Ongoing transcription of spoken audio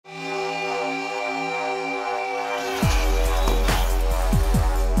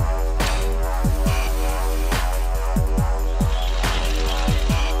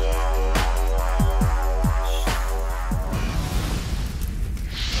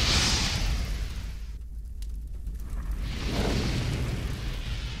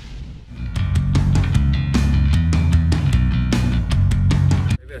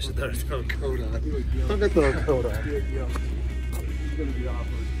should throw a coat on. I'm gonna throw a coat on. It's gonna be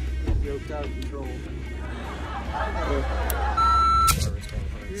awkward. Yoked out of control.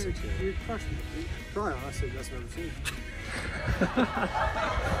 You're crushing it. Probably honestly the best I've ever seen.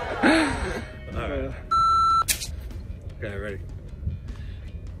 Alright. Okay, ready.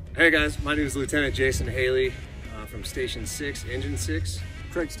 Hey guys, my name is Lieutenant Jason Haley from Station 6, Engine 6.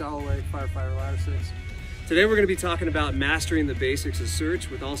 Craig Stalloway, Firefighter Search. Today we're going to be talking about mastering the basics of search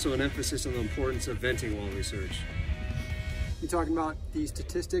with also an emphasis on the importance of venting while we search. You're talking about the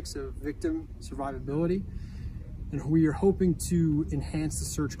statistics of victim survivability, and we are hoping to enhance the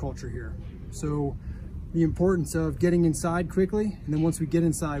search culture here. So the importance of getting inside quickly, and then once we get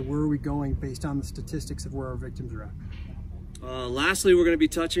inside, where are we going based on the statistics of where our victims are at. Lastly, we're going to be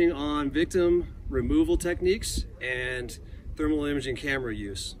touching on victim removal techniques and thermal imaging camera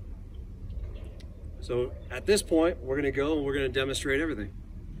use. So at this point, we're going to go and we're going to demonstrate everything.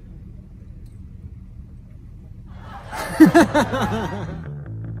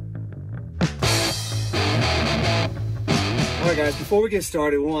 Alright guys, before we get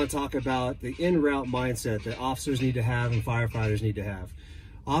started, we want to talk about the en-route mindset that officers need to have and firefighters need to have.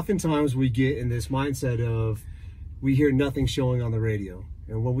 Oftentimes we get in this mindset of we hear nothing showing on the radio.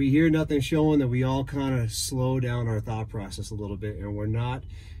 And when we hear nothing showing, then we all kind of slow down our thought process a little bit and we're not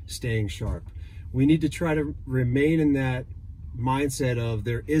staying sharp. We need to try to remain in that mindset of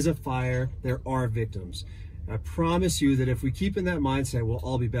there is a fire, there are victims. I promise you that if we keep in that mindset, we'll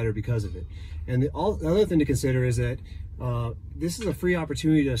all be better because of it. And the other thing to consider is that this is a free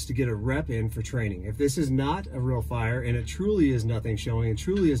opportunity to us to get a rep in for training. If this is not a real fire and it truly is nothing showing, it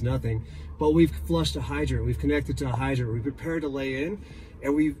truly is nothing, but we've flushed a hydrant, we've connected to a hydrant, we've prepared to lay in,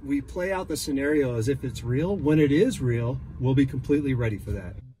 and we play out the scenario as if it's real. When it is real, we'll be completely ready for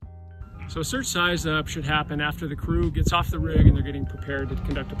that. So a search size up should happen after the crew gets off the rig and they're getting prepared to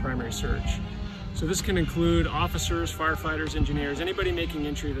conduct a primary search. So this can include officers, firefighters, engineers, anybody making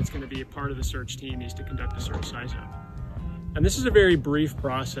entry that's going to be a part of the search team needs to conduct a search size up. And this is a very brief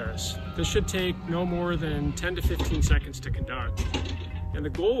process. This should take no more than 10 to 15 seconds to conduct. And the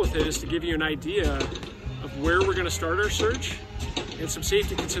goal with it is to give you an idea of where we're going to start our search and some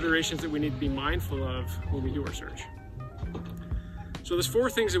safety considerations that we need to be mindful of when we do our search. So there's 4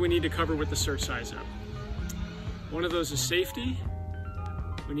 things that we need to cover with the search size up. One of those is safety.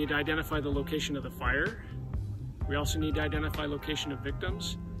 We need to identify the location of the fire. We also need to identify location of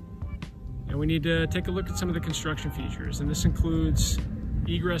victims. And we need to take a look at some of the construction features. And this includes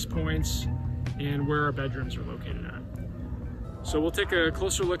egress points and where our bedrooms are located at. So we'll take a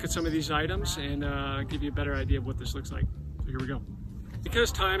closer look at some of these items and give you a better idea of what this looks like. So here we go.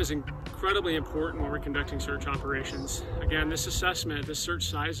 Because time is incredibly important when we're conducting search operations, again, this assessment, this search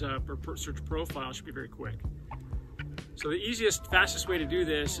size up or search profile should be very quick. So the easiest, fastest way to do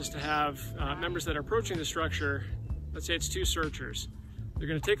this is to have members that are approaching the structure, let's say it's 2 searchers. They're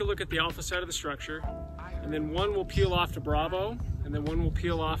going to take a look at the alpha side of the structure, and then one will peel off to Bravo, and then one will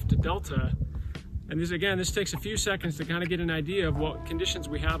peel off to Delta. And this takes a few seconds to kind of get an idea of what conditions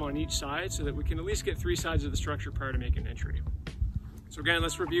we have on each side so that we can at least get 3 sides of the structure prior to making entry. So again,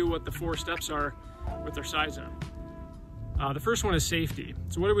 let's review what the 4 steps are with our size up. The first one is safety.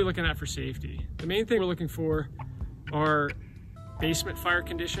 So what are we looking at for safety? The main thing we're looking for are basement fire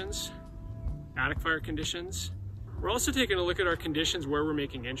conditions, attic fire conditions. We're also taking a look at our conditions where we're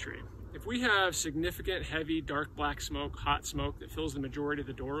making entry. If we have significant, heavy, dark black smoke, hot smoke that fills the majority of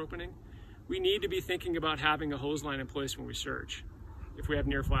the door opening, we need to be thinking about having a hose line in place when we search if we have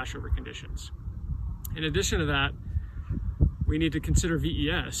near flashover conditions. In addition to that, we need to consider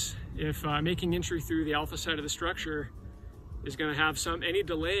VES. If making entry through the alpha side of the structure is going to have any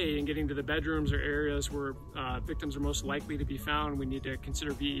delay in getting to the bedrooms or areas where victims are most likely to be found, we need to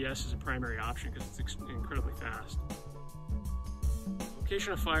consider VES as a primary option because it's incredibly fast.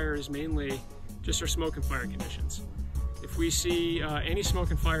 Location of fire is mainly just our smoke and fire conditions. If we see any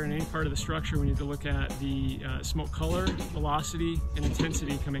smoke and fire in any part of the structure, we need to look at the smoke color, velocity, and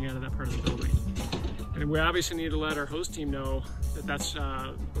intensity coming out of that part of the building. And we obviously need to let our host team know that that's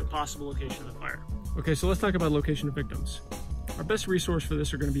the possible location of the fire. Okay, so let's talk about location of victims. Our best resource for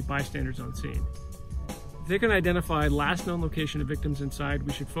this are going to be bystanders on scene. If they can identify last known location of victims inside,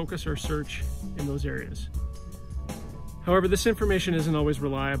 we should focus our search in those areas. However, this information isn't always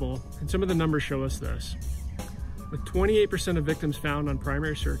reliable, and some of the numbers show us this. With 28% of victims found on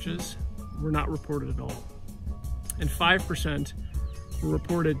primary searches were not reported at all, and 5% were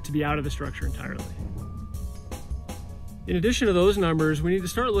reported to be out of the structure entirely. In addition to those numbers, we need to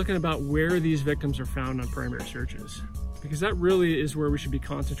start looking about where these victims are found on primary searches, because that really is where we should be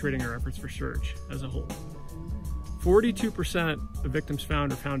concentrating our efforts for search as a whole. 42% of victims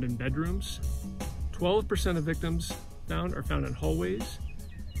found are found in bedrooms, 12% of victims found are found in hallways,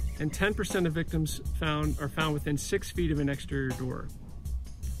 and 10% of victims found are found within 6 feet of an exterior door.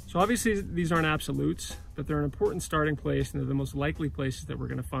 So obviously these aren't absolutes, but they're an important starting place and they're the most likely places that we're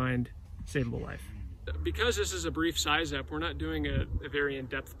going to find savable life. Because this is a brief size up, we're not doing a very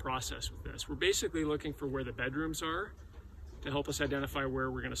in-depth process with this. We're basically looking for where the bedrooms are to help us identify where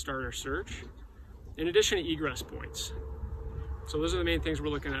we're going to start our search, in addition to egress points. So those are the main things we're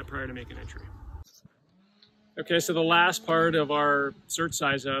looking at prior to making entry. Okay, so the last part of our search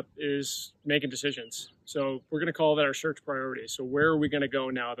size up is making decisions. So we're going to call that our search priority. So where are we going to go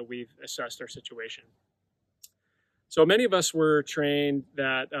now that we've assessed our situation? So many of us were trained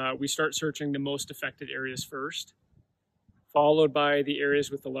that we start searching the most affected areas first, followed by the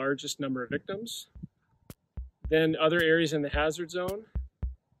areas with the largest number of victims, then other areas in the hazard zone,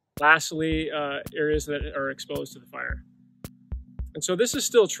 lastly, areas that are exposed to the fire. And so this is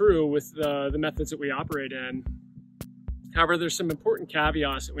still true with the methods that we operate in. However, there's some important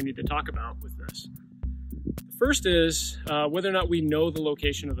caveats that we need to talk about with this. The first is whether or not we know the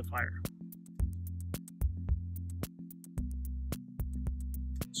location of the fire.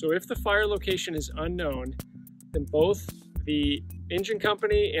 So if the fire location is unknown, then both the engine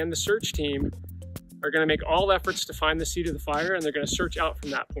company and the search team are going to make all efforts to find the seat of the fire, and they're going to search out from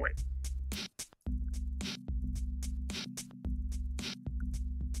that point.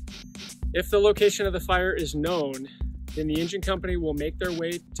 If the location of the fire is known, then the engine company will make their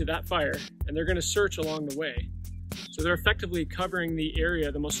way to that fire and they're going to search along the way. So they're effectively covering the area,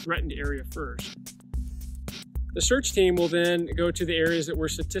 the most threatened area first. The search team will then go to the areas that we're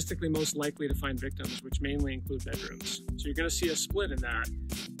statistically most likely to find victims, which mainly include bedrooms. So you're going to see a split in that,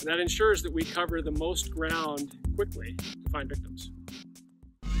 and that ensures that we cover the most ground quickly to find victims.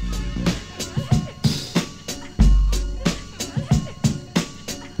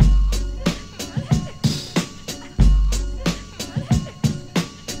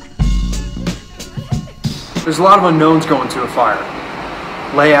 There's a lot of unknowns going to a fire.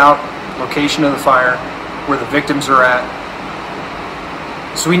 Layout, location of the fire, where the victims are at.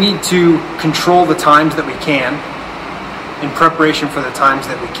 So we need to control the times that we can in preparation for the times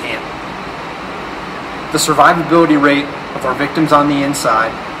that we can't. The survivability rate of our victims on the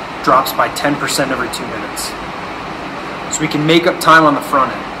inside drops by 10% every 2 minutes. So we can make up time on the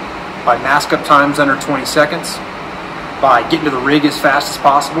front end by mask up times under 20 seconds, by getting to the rig as fast as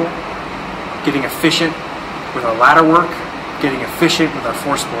possible, getting efficient with our ladder work, getting efficient with our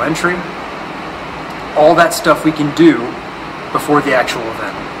forcible entry. All that stuff we can do before the actual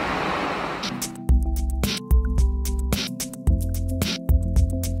event.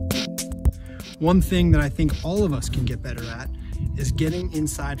 One thing that I think all of us can get better at is getting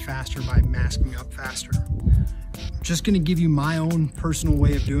inside faster by masking up faster. I'm just going to give you my own personal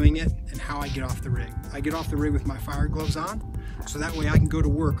way of doing it and how I get off the rig. I get off the rig with my fire gloves on, so that way I can go to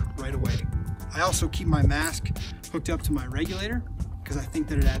work right away. I also keep my mask hooked up to my regulator because I think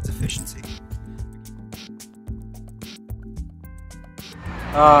that it adds efficiency.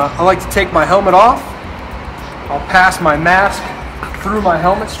 I like to take my helmet off. I'll pass my mask through my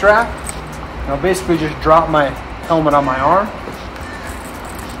helmet strap. And I'll basically just drop my helmet on my arm.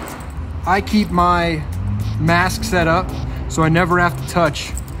 I keep my mask set up so I never have to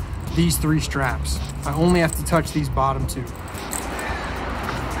touch these 3 straps. I only have to touch these bottom 2.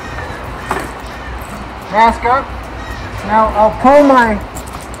 Mask up. Now I'll pull my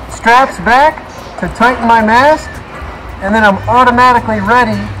straps back to tighten my mask, and then I'm automatically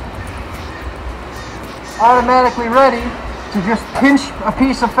ready to just pinch a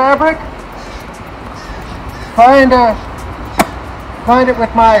piece of fabric, find it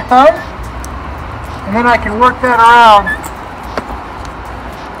with my thumb, and then I can work that around,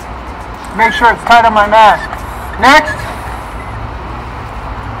 make sure it's tight on my mask. Next,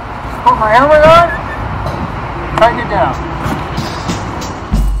 put my helmet on. Tighten it down.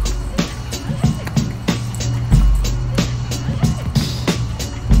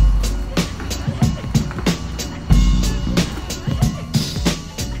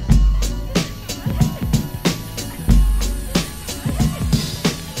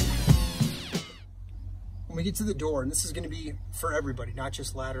 When we get to the door, and this is going to be for everybody, not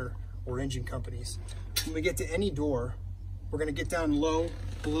just ladder or engine companies. When we get to any door, we're going to get down low,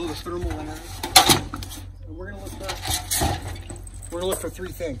 below the thermal line. And we're going to look for 3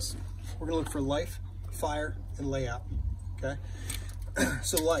 things. We're going to look for life, fire, and layout. Okay?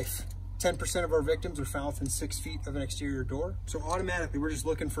 So life. 10% of our victims are found within 6 feet of an exterior door. So automatically, we're just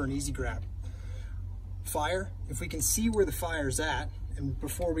looking for an easy grab. Fire, if we can see where the fire's at, and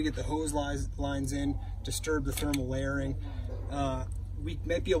before we get the hose lines in, disturb the thermal layering, we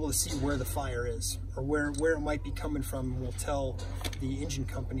might be able to see where the fire is or where it might be coming from. We'll tell the engine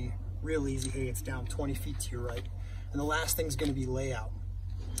company real easy, hey, it's down 20 feet to your right. And the last thing's going to be layout.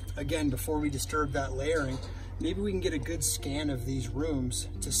 Again, before we disturb that layering, maybe we can get a good scan of these rooms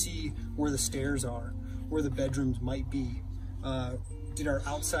to see where the stairs are, where the bedrooms might be. Did our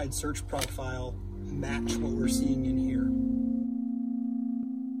outside search profile match what we're seeing in here?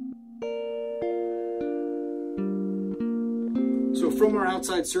 So from our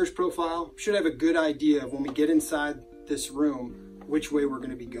outside search profile, we should have a good idea of when we get inside this room, which way we're going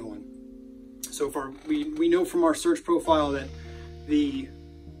to be going. So if we know from our search profile that the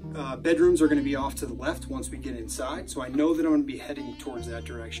bedrooms are going to be off to the left once we get inside. So I know that I'm going to be heading towards that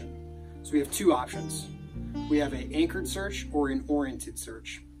direction. So we have two options. We have an anchored search or an oriented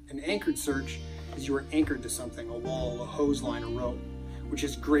search. An anchored search is you are anchored to something, a wall, a hose line, a rope, which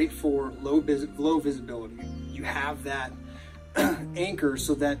is great for low visibility. You have that anchor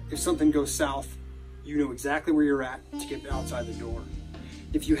so that if something goes south, you know exactly where you're at to get outside the door.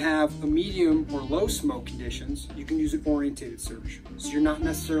 If you have a medium or low smoke conditions, you can use an orientated search. So you're not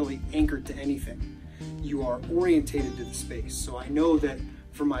necessarily anchored to anything. You are orientated to the space. So I know that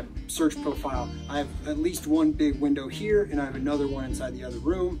for my search profile, I have at least one big window here and I have another one inside the other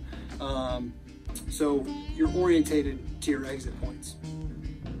room. So you're orientated to your exit points.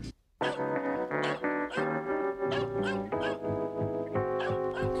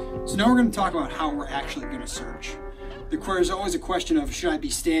 So now we're going to talk about how we're actually going to search. There's always a question of, should I be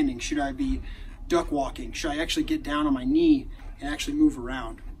standing? Should I be duck walking? Should I actually get down on my knee and actually move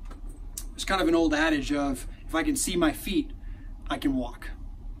around? It's kind of an old adage of, if I can see my feet, I can walk.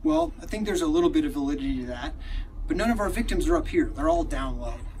 Well, I think there's a little bit of validity to that, but none of our victims are up here. They're all down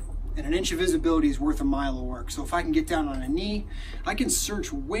low. And an inch of visibility is worth a mile of work. So if I can get down on a knee, I can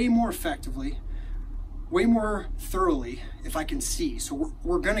search way more effectively, way more thoroughly if I can see. So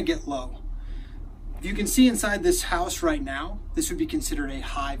we're gonna get low. If you can see inside this house right now, this would be considered a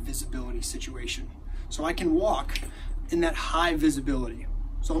high visibility situation. So I can walk in that high visibility.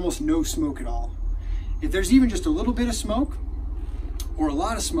 So almost no smoke at all. If there's even just a little bit of smoke or a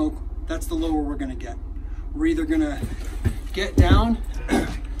lot of smoke, that's the lower we're gonna get. We're either gonna get down,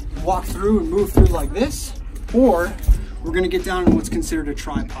 walk through and move through like this, or we're gonna get down in what's considered a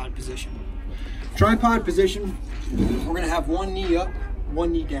tripod position. Tripod position, we're gonna have one knee up,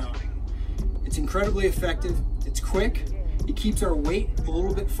 one knee down. It's incredibly effective, it's quick, it keeps our weight a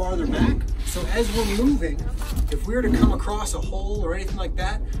little bit farther back. So as we're moving, if we were to come across a hole or anything like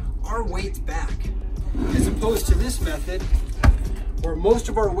that, our weight's back. As opposed to this method, where most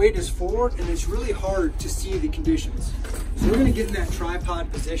of our weight is forward and it's really hard to see the conditions. So we're gonna get in that tripod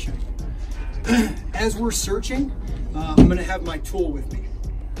position. As we're searching, I'm gonna have my tool with me.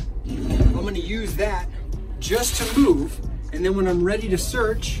 I'm gonna use that just to move, and then when I'm ready to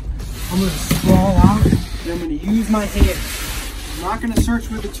search, I'm gonna sprawl out and I'm gonna use my hands. I'm not gonna search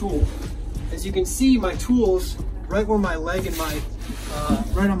with a tool. As you can see, my tool's right where my leg and my,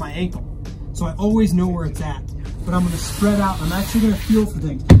 right on my ankle. So I always know where it's at, but I'm gonna spread out. I'm actually gonna feel for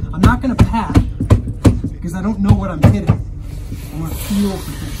things. I'm not gonna pat because I don't know what I'm hitting. I'm gonna feel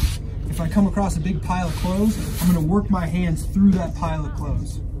for things. If I come across a big pile of clothes, I'm gonna work my hands through that pile of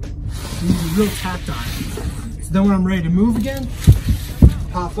clothes. So these are real tactile. So then when I'm ready to move again,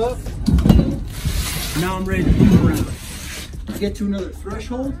 pop up. Now I'm ready to move around. I get to another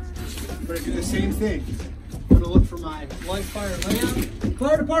threshold, but I do the same thing. I'm gonna look for my live fire layout.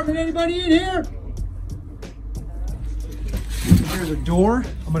 Fire department, anybody in here? There's a door.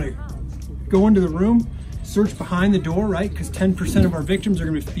 I'm gonna go into the room, search behind the door, right? Because 10% of our victims are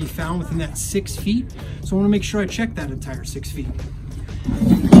gonna be found within that 6 feet. So I wanna make sure I check that entire 6 feet.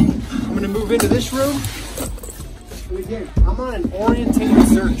 I'm gonna move into this room. And again, I'm on an orientated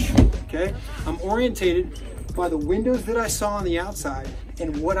search, okay? I'm orientated by the windows that I saw on the outside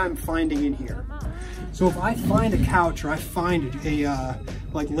and what I'm finding in here. So if I find a couch or I find a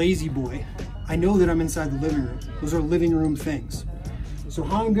like lazy boy, I know that I'm inside the living room. Those are living room things. So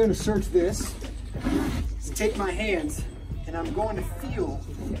how I'm gonna search this is take my hands and I'm going to feel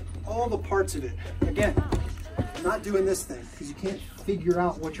all the parts of it. Again, I'm not doing this thing because you can't figure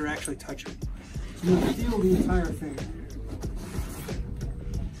out what you're actually touching. So you're gonna feel the entire thing.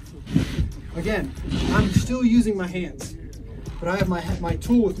 Again, I'm still using my hands, but I have my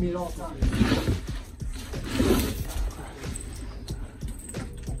tool with me at all times.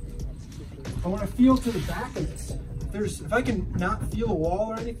 I want to feel to the back of this. If I can not feel a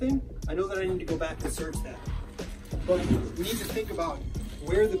wall or anything, I know that I need to go back and search that. But we need to think about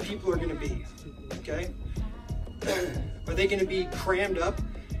where the people are going to be, okay? Are they gonna be crammed up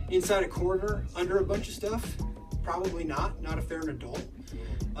inside a corner under a bunch of stuff? Probably not if they're an adult.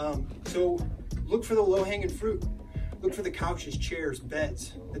 So look for the low-hanging fruit. Look for the couches, chairs,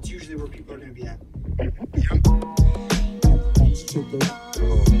 beds. That's usually where people are gonna be at.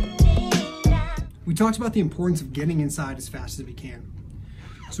 We talked about the importance of getting inside as fast as we can.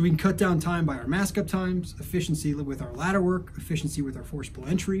 So we can cut down time by our mask up times, efficiency with our ladder work, efficiency with our forcible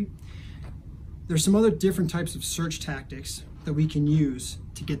entry. There's some other different types of search tactics that we can use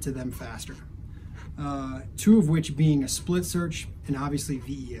to get to them faster. Two of which being a split search and obviously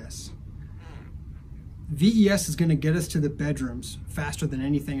VES. VES is going to get us to the bedrooms faster than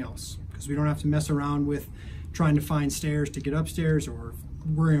anything else because we don't have to mess around with trying to find stairs to get upstairs or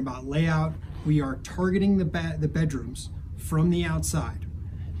worrying about layout. We are targeting the bedrooms from the outside.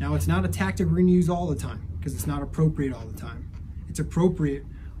 Now, it's not a tactic we're going to use all the time because it's not appropriate all the time. It's appropriate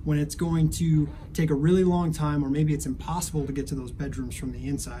when it's going to take a really long time or maybe it's impossible to get to those bedrooms from the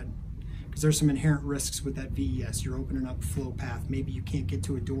inside because there's some inherent risks with that VES. You're opening up a flow path. Maybe you can't get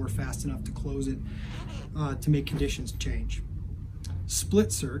to a door fast enough to close it to make conditions change.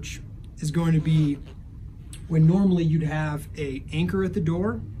 Split search is going to be when normally you'd have an anchor at the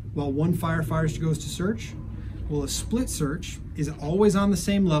door while one firefighter goes to search. Well, a split search is always on the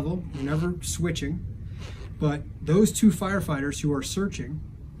same level. You're never switching. But those two firefighters who are searching,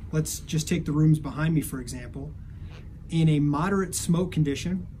 let's just take the rooms behind me, for example, in a moderate smoke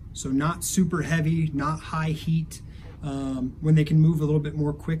condition, so not super heavy, not high heat, when they can move a little bit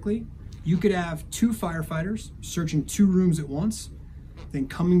more quickly, you could have two firefighters searching two rooms at once, then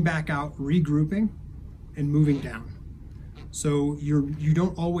coming back out, regrouping, and moving down. So you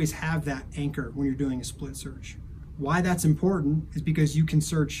don't always have that anchor when you're doing a split search. Why that's important is because you can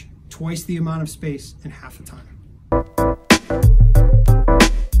search twice the amount of space in half the time.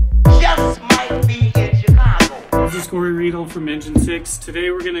 Just might be in Chicago. This is Corey Riedel from Engine 6.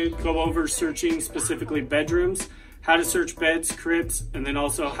 Today we're going to go over searching specifically bedrooms, how to search beds, cribs, and then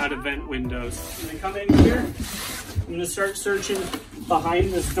also how to vent windows. When I come in here, I'm going to start searching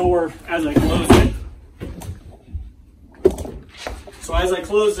behind this door as I close it. So as I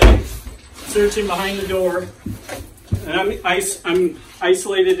close it, searching behind the door, and I'm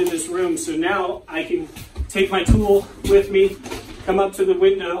isolated in this room, so now I can take my tool with me, come up to the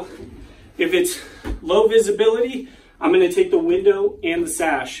window. If it's low visibility, I'm going to take the window and the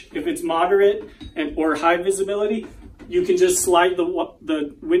sash. If it's moderate or high visibility, you can just slide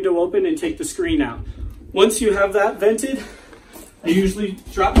the window open and take the screen out. Once you have that vented, I usually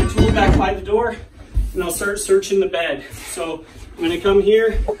drop my tool back by the door and I'll start searching the bed. So I'm going to come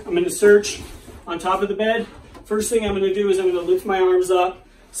here, I'm going to search on top of the bed. First thing I'm going to do is I'm going to lift my arms up,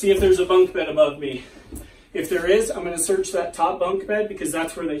 see if there's a bunk bed above me. If there is, I'm going to search that top bunk bed because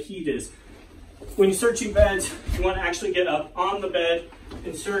that's where the heat is. When you're searching beds, you want to actually get up on the bed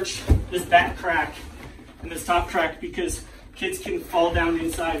and search this back crack and this top crack because kids can fall down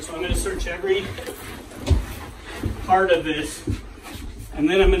inside. So I'm going to search every part of this. And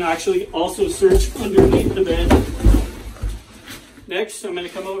then I'm going to actually also search underneath the bed. Next, I'm going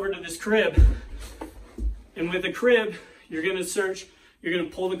to come over to this crib. And with the crib, you're going to search, you're going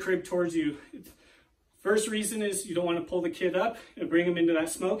to pull the crib towards you. First reason is you don't want to pull the kid up and bring him into that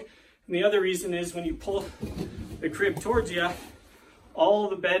smoke. And the other reason is when you pull the crib towards you, all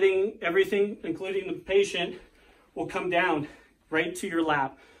the bedding, everything, including the patient, will come down right to your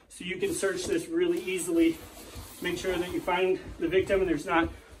lap. So you can search this really easily. Make sure that you find the victim and there's not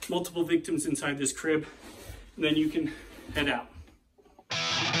multiple victims inside this crib. And then you can head out.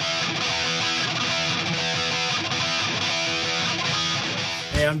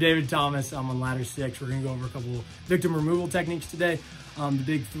 Hey, I'm David Thomas. I'm on ladder 6. We're going to go over a couple victim removal techniques today. The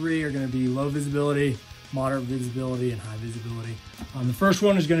big three are going to be low visibility, moderate visibility, and high visibility. The first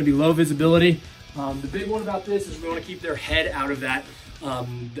one is going to be low visibility. The big one about this is we want to keep their head out of that,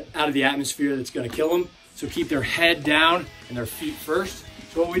 out of the atmosphere that's going to kill them. So keep their head down and their feet first.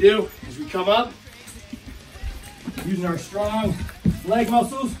 So what we do is we come up, using our strong leg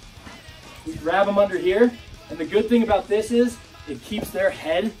muscles, we grab them under here. And the good thing about this is it keeps their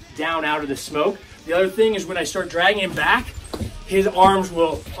head down out of the smoke. The other thing is when I start dragging him back, his arms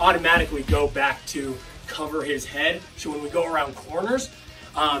will automatically go back to cover his head. So when we go around corners,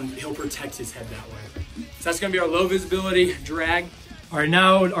 he'll protect his head that way. So that's gonna be our low visibility drag. All right,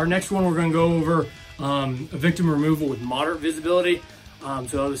 now our next one, we're gonna go over a victim removal with moderate visibility.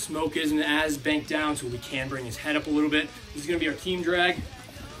 So the smoke isn't as banked down, so we can bring his head up a little bit. This is gonna be our team drag.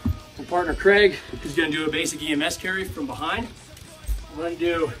 My partner Craig is gonna do a basic EMS carry from behind. We're gonna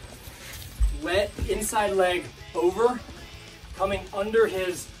do wet inside leg over, coming under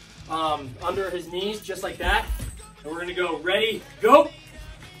his knees, just like that. And we're gonna go ready, go,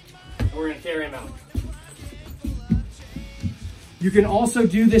 and we're gonna carry him out. You can also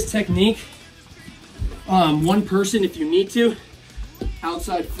do this technique one person if you need to,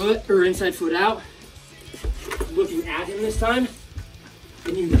 outside foot or inside foot out, looking at him this time,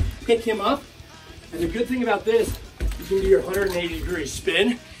 and you pick him up. And the good thing about this, you can do your 180-degree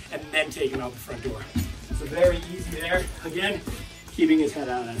spin and then take him out the front door. So very easy there. Again, keeping his head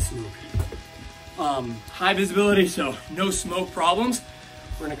out of that smoke. High visibility, so no smoke problems.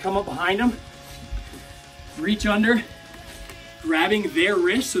 We're gonna come up behind him, reach under, grabbing their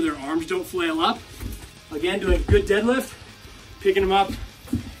wrists so their arms don't flail up. Again, doing a good deadlift, picking them up,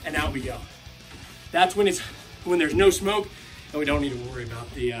 and out we go. That's when there's no smoke and we don't need to worry about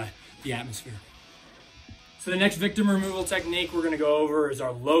the atmosphere. So the next victim removal technique we're gonna go over is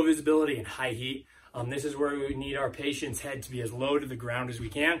our low visibility and high heat. This is where we need our patient's head to be as low to the ground as we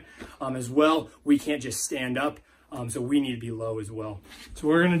can. As well, we can't just stand up, so we need to be low as well. So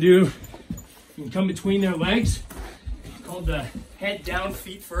what we're gonna do, you can come between their legs. It's called the head down,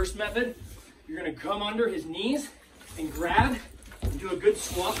 feet first method. You're gonna come under his knees and grab and do a good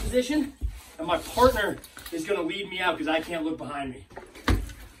squat position. And my partner is gonna lead me out because I can't look behind me.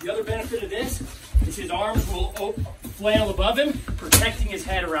 The other benefit of this is his arms will flail above him, protecting his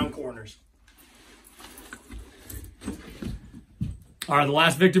head around corners. All right, the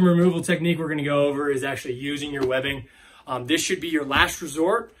last victim removal technique we're gonna go over is actually using your webbing. This should be your last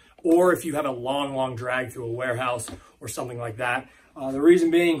resort, or if you have a long drag through a warehouse or something like that. The reason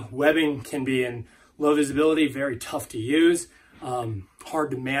being, webbing can be in low visibility, very tough to use,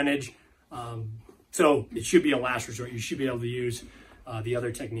 hard to manage. So it should be a last resort. You should be able to use the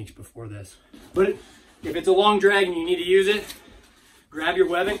other techniques before this. But if it's a long drag and you need to use it, grab your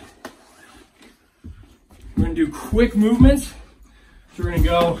webbing. We're gonna do quick movements. So we're gonna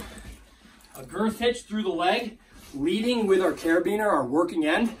go a girth hitch through the leg, leading with our carabiner, our working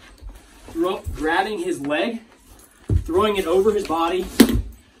end, grabbing his leg, throwing it over his body,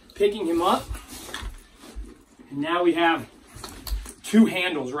 picking him up. And now we have two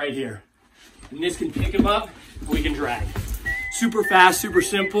handles right here. And this can pick him up, and we can drag. Super fast, super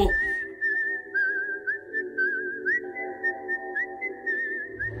simple.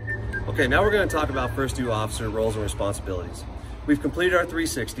 Okay, now we're going to talk about first due officer roles and responsibilities. We've completed our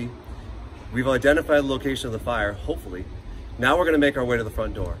 360. We've identified the location of the fire, hopefully. Now we're going to make our way to the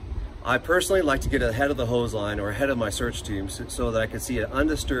front door. I personally like to get ahead of the hose line or ahead of my search team so that I can see an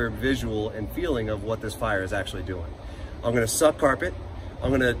undisturbed visual and feeling of what this fire is actually doing. I'm going to suck carpet. I'm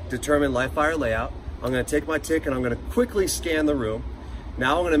going to determine live fire layout. I'm going to take my tick and I'm going to quickly scan the room.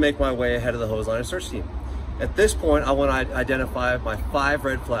 Now I'm going to make my way ahead of the hose line and search team. At this point, I want to identify my 5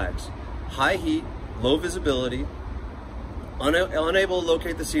 red flags: high heat, low visibility, unable to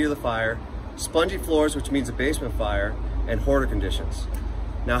locate the seat of the fire, spongy floors, which means a basement fire, and hoarder conditions.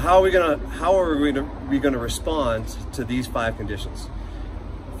 Now, how are we going to respond to these 5 conditions?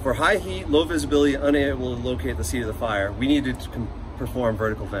 For high heat, low visibility, unable to locate the seat of the fire, we need to perform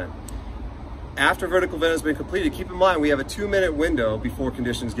vertical vent. After vertical vent has been completed, keep in mind we have a 2-minute window before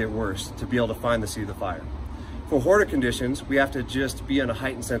conditions get worse to be able to find the seat of the fire. For hoarder conditions, we have to just be on a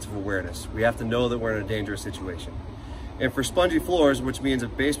heightened sense of awareness. We have to know that we're in a dangerous situation. And for spongy floors, which means a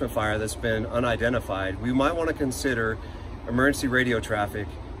basement fire that's been unidentified, we might want to consider emergency radio traffic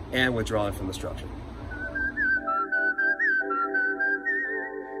and withdrawing from the structure.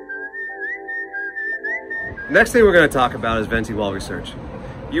 Next thing we're going to talk about is venting while we search.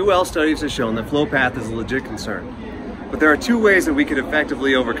 UL studies have shown that flow path is a legit concern, but there are 2 ways that we could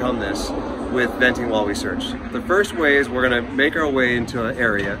effectively overcome this with venting while we search. The first way is we're going to make our way into an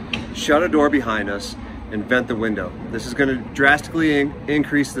area, shut a door behind us, and vent the window. This is going to drastically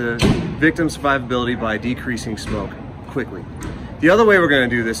increase the victim's survivability by decreasing smoke quickly. The other way we're going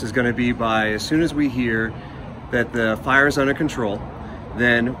to do this is going to be by, as soon as we hear that the fire is under control,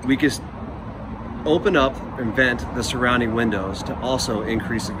 then we just open up and vent the surrounding windows to also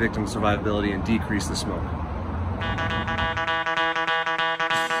increase the victim's survivability and decrease the smoke.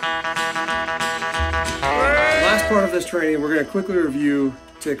 Last part of this training, we're going to quickly review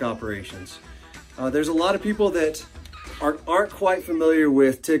tick operations. There's a lot of people that aren't quite familiar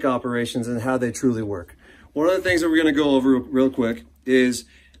with tick operations and how they truly work. One of the things that we're going to go over real quick is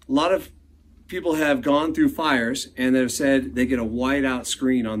a lot of people have gone through fires and they've said they get a whiteout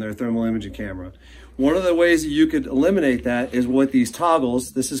screen on their thermal imaging camera. One of the ways that you could eliminate that is with these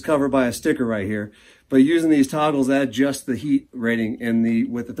toggles. This is covered by a sticker right here, but using these toggles that adjust the heat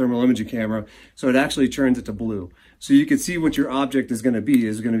rating with the thermal imaging camera, so it actually turns it to blue. So you can see what your object is going to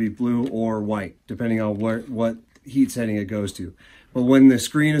be blue or white, depending on what heat setting it goes to. But when the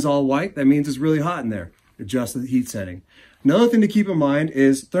screen is all white, that means it's really hot in there. adjust the heat setting. Another thing to keep in mind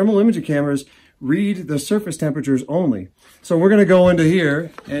is thermal imaging cameras read the surface temperatures only. So we're going to go into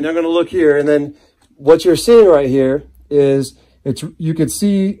here, and I'm going to look here, and then what you're seeing right here is you could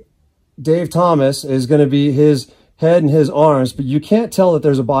see Dave Thomas is going to be his head and his arms, but you can't tell that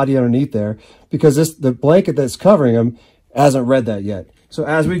there's a body underneath there because the blanket that's covering him hasn't read that yet. So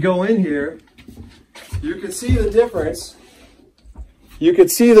as we go in here, you can see the difference. You can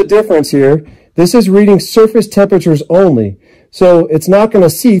see the difference here. This is reading surface temperatures only. So it's not going to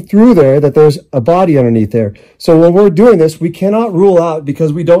see through there that there's a body underneath there. So when we're doing this, we cannot rule out,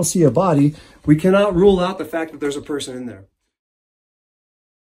 because we don't see a body, we cannot rule out the fact that there's a person in there.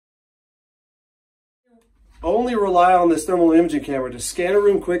 Only rely on this thermal imaging camera to scan a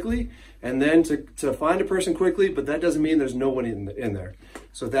room quickly and then to find a person quickly, but that doesn't mean there's no one in there.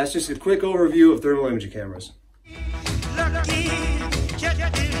 So that's just a quick overview of thermal imaging cameras.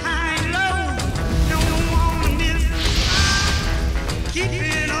 Keep